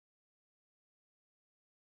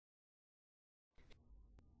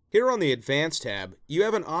Here on the Advanced tab, you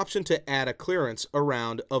have an option to add a clearance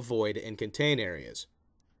around avoid and contain areas.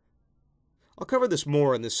 I'll cover this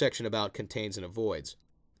more in this section about contains and avoids.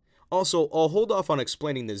 Also, I'll hold off on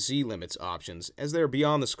explaining the Z-limits options as they are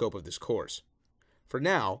beyond the scope of this course. For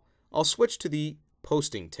now, I'll switch to the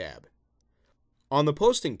Posting tab. On the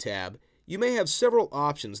Posting tab, you may have several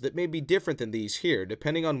options that may be different than these here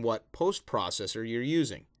depending on what post processor you're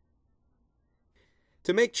using.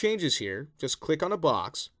 To make changes here, just click on a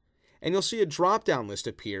box, and you'll see a drop-down list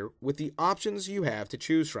appear with the options you have to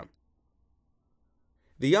choose from.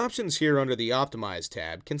 The options here under the Optimize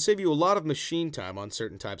tab can save you a lot of machine time on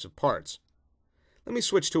certain types of parts. Let me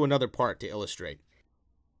switch to another part to illustrate.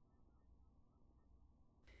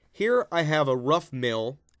 Here I have a rough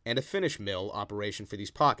mill and a finish mill operation for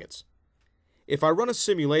these pockets. If I run a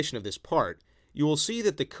simulation of this part, you will see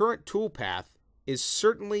that the current toolpath is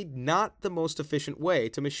certainly not the most efficient way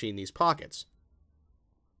to machine these pockets.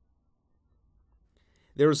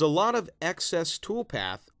 There is a lot of excess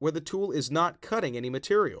toolpath where the tool is not cutting any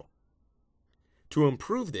material. To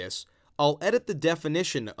improve this, I'll edit the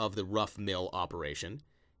definition of the rough mill operation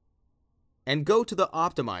and go to the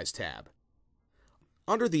Optimize tab.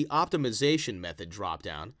 Under the Optimization Method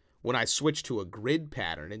dropdown, when I switch to a grid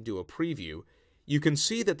pattern and do a preview, you can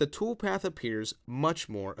see that the toolpath appears much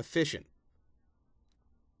more efficient.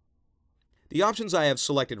 The options I have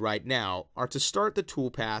selected right now are to start the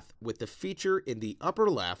toolpath with the feature in the upper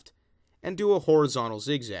left and do a horizontal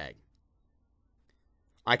zigzag.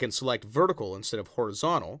 I can select vertical instead of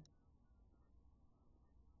horizontal,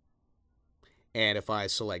 and if I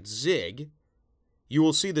select zig, you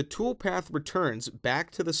will see the toolpath returns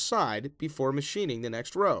back to the side before machining the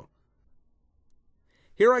next row.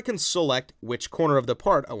 Here I can select which corner of the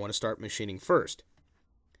part I want to start machining first.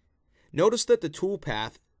 Notice that the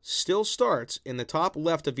toolpath still starts in the top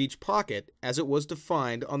left of each pocket as it was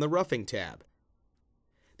defined on the Roughing tab.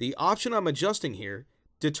 The option I'm adjusting here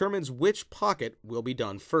determines which pocket will be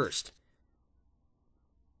done first.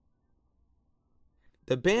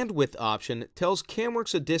 The bandwidth option tells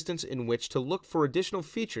CAMWorks a distance in which to look for additional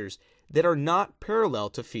features that are not parallel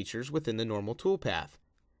to features within the normal toolpath.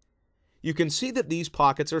 You can see that these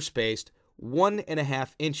pockets are spaced 1.5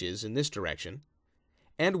 inches in this direction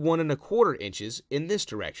and 1.25 inches in this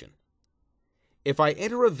direction. If I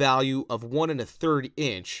enter a value of 1.25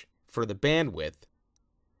 inch for the bandwidth,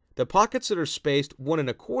 the pockets that are spaced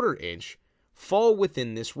 1.25 inch fall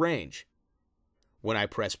within this range. When I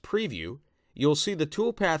press preview, you'll see the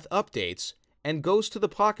toolpath updates and goes to the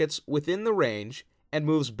pockets within the range and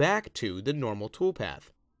moves back to the normal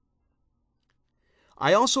toolpath.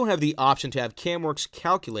 I also have the option to have CAMWorks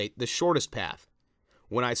calculate the shortest path.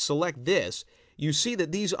 When I select this, you see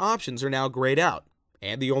that these options are now grayed out,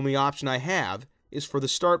 and the only option I have is for the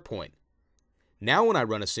start point. Now when I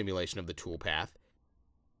run a simulation of the toolpath,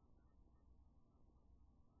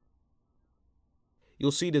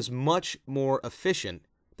 you'll see it is much more efficient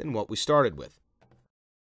than what we started with.